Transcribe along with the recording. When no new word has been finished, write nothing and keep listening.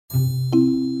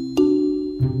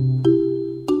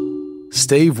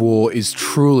Steve Waugh is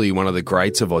truly one of the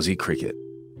greats of Aussie cricket.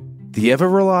 The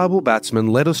ever-reliable batsman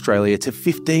led Australia to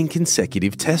 15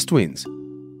 consecutive Test wins.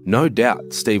 No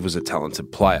doubt Steve was a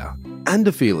talented player and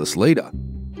a fearless leader.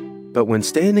 But when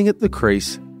standing at the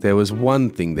crease, there was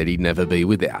one thing that he'd never be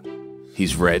without: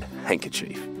 his red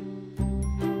handkerchief.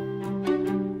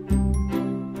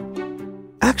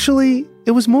 Actually,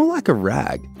 it was more like a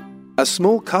rag, a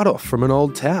small cut-off from an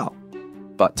old towel.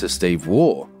 But to Steve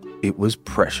Waugh, it was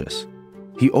precious.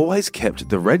 He always kept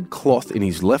the red cloth in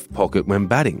his left pocket when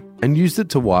batting and used it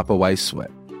to wipe away sweat.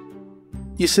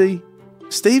 You see,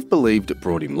 Steve believed it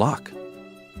brought him luck.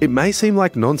 It may seem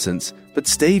like nonsense, but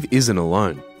Steve isn't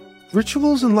alone.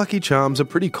 Rituals and lucky charms are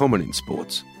pretty common in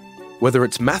sports. Whether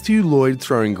it's Matthew Lloyd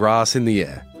throwing grass in the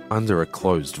air under a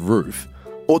closed roof,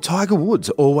 or Tiger Woods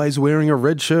always wearing a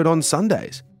red shirt on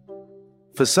Sundays.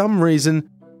 For some reason,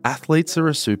 athletes are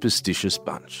a superstitious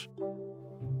bunch.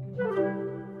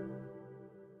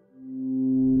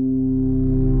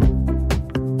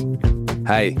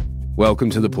 Hey, welcome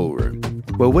to the Pool Room,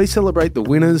 where we celebrate the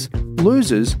winners,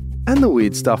 losers, and the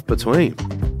weird stuff between.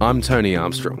 I'm Tony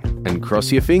Armstrong, and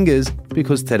cross your fingers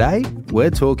because today we're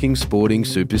talking sporting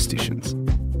superstitions.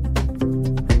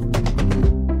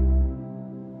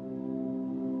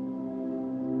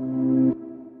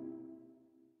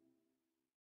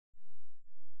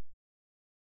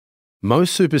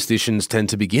 Most superstitions tend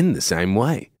to begin the same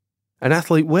way. An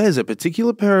athlete wears a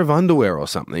particular pair of underwear or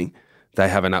something, they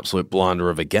have an absolute blinder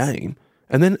of a game,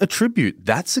 and then attribute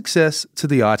that success to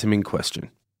the item in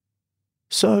question.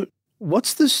 So,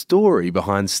 what's the story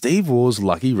behind Steve Waugh's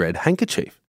lucky red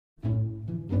handkerchief?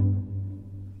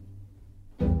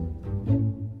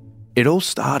 It all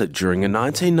started during a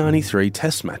 1993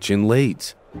 Test match in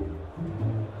Leeds.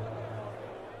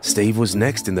 Steve was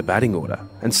next in the batting order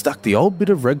and stuck the old bit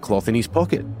of red cloth in his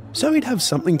pocket so he'd have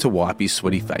something to wipe his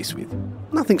sweaty face with.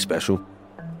 Nothing special.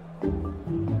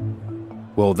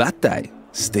 Well, that day,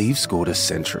 Steve scored a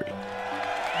century.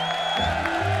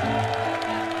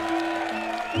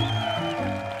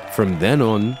 From then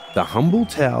on, the humble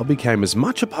towel became as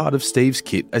much a part of Steve's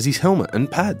kit as his helmet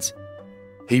and pads.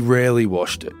 He rarely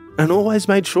washed it and always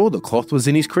made sure the cloth was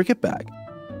in his cricket bag,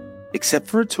 except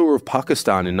for a tour of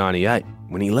Pakistan in '98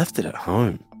 when he left it at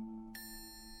home.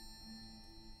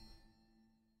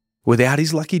 Without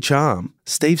his lucky charm,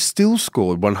 Steve still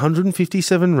scored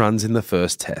 157 runs in the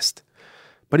first Test.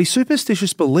 But his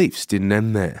superstitious beliefs didn't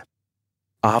end there.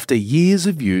 After years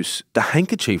of use, the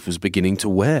handkerchief was beginning to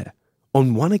wear.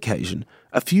 On one occasion,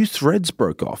 a few threads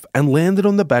broke off and landed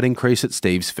on the batting crease at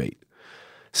Steve's feet.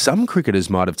 Some cricketers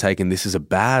might have taken this as a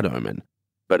bad omen,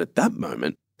 but at that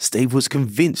moment, Steve was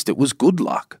convinced it was good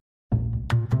luck.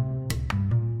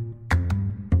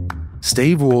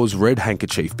 Steve Waugh's red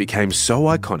handkerchief became so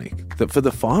iconic that for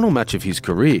the final match of his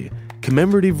career,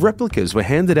 commemorative replicas were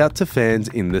handed out to fans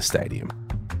in the stadium.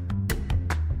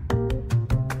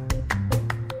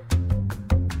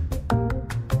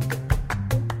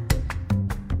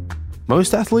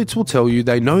 Most athletes will tell you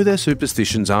they know their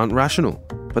superstitions aren't rational,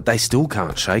 but they still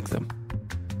can't shake them.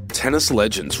 Tennis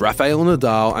legends Rafael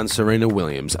Nadal and Serena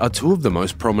Williams are two of the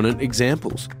most prominent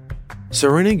examples.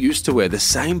 Serena used to wear the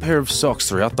same pair of socks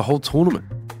throughout the whole tournament.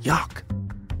 Yuck.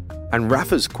 And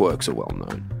Rafa's quirks are well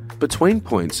known. Between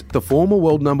points, the former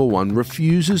world number one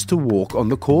refuses to walk on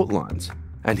the court lines,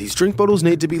 and his drink bottles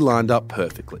need to be lined up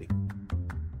perfectly.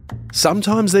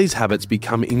 Sometimes these habits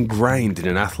become ingrained in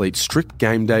an athlete's strict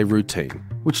game day routine,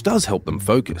 which does help them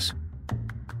focus.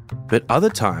 But other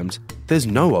times, there's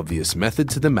no obvious method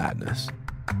to the madness.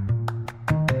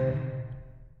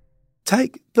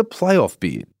 Take the playoff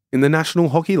beard in the National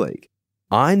Hockey League.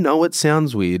 I know it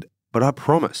sounds weird, but I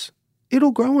promise,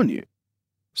 it'll grow on you.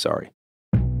 Sorry.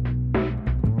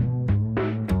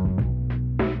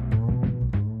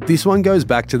 This one goes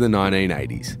back to the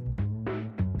 1980s.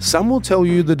 Some will tell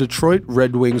you the Detroit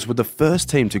Red Wings were the first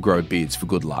team to grow beards for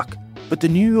good luck, but the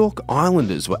New York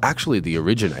Islanders were actually the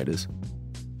originators.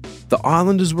 The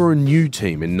Islanders were a new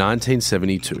team in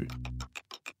 1972.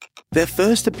 Their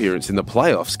first appearance in the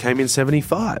playoffs came in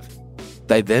 '75.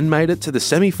 They then made it to the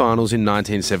semi-finals in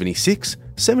 1976,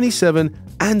 77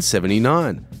 and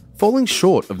 79, falling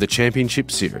short of the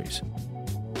championship series.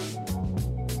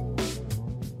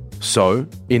 So,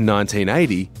 in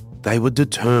 1980, they were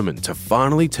determined to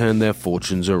finally turn their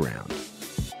fortunes around.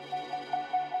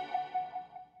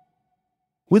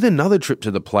 With another trip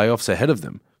to the playoffs ahead of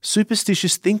them,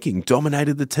 superstitious thinking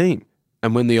dominated the team,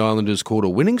 and when the Islanders caught a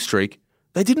winning streak,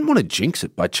 they didn't want to jinx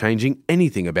it by changing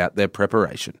anything about their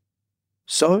preparation.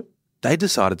 So, they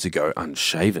decided to go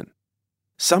unshaven.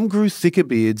 Some grew thicker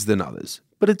beards than others,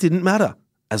 but it didn't matter,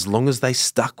 as long as they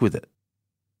stuck with it.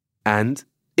 And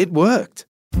it worked.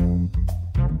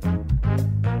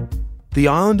 The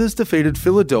Islanders defeated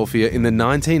Philadelphia in the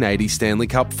 1980 Stanley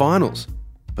Cup Finals,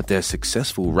 but their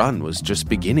successful run was just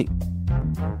beginning.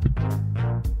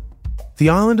 The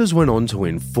Islanders went on to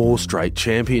win 4 straight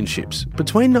championships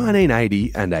between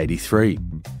 1980 and 83.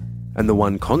 And the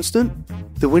one constant?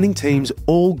 The winning teams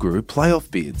all grew playoff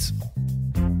beards.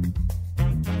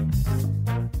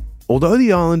 Although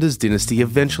the Islanders' dynasty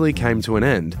eventually came to an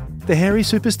end, the hairy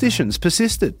superstitions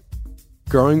persisted.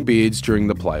 Growing beards during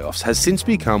the playoffs has since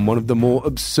become one of the more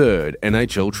absurd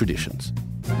NHL traditions.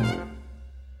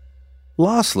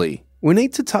 Lastly, we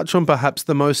need to touch on perhaps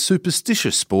the most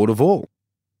superstitious sport of all: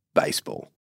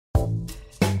 baseball.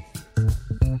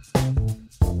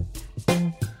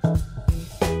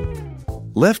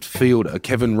 Left fielder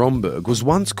Kevin Romberg was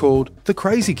once called the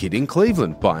crazy kid in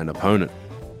Cleveland by an opponent.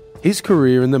 His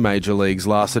career in the major leagues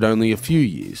lasted only a few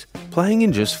years, playing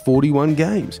in just 41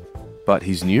 games, but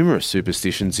his numerous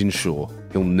superstitions ensure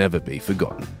he'll never be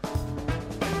forgotten.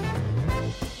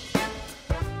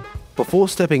 Before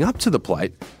stepping up to the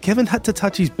plate, Kevin had to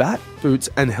touch his bat, boots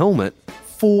and helmet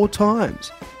 4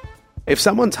 times. If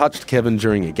someone touched Kevin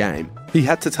during a game, he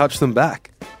had to touch them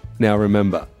back. Now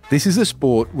remember, this is a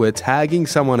sport where tagging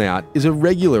someone out is a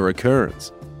regular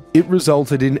occurrence. It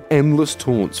resulted in endless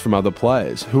taunts from other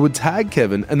players who would tag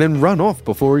Kevin and then run off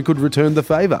before he could return the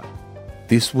favour.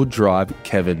 This would drive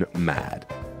Kevin mad.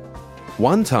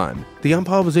 One time, the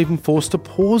umpire was even forced to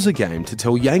pause a game to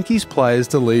tell Yankees players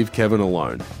to leave Kevin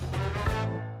alone.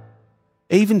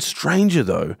 Even stranger,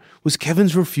 though, was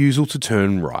Kevin's refusal to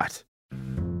turn right.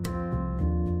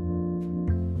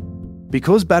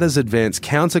 Because batters advanced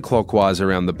counterclockwise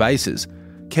around the bases,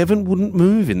 Kevin wouldn't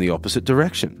move in the opposite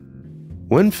direction.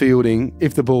 When fielding,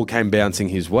 if the ball came bouncing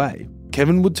his way,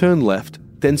 Kevin would turn left,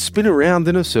 then spin around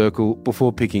in a circle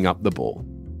before picking up the ball.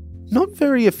 Not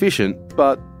very efficient,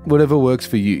 but whatever works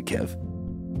for you, Kev.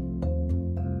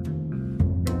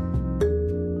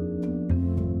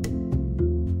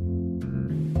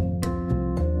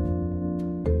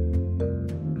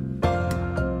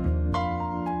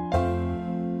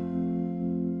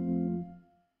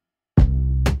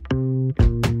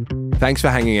 Thanks for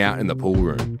hanging out in the pool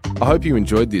room. I hope you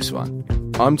enjoyed this one.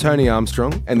 I'm Tony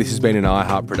Armstrong, and this has been an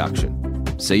iHeart production.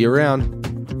 See you around.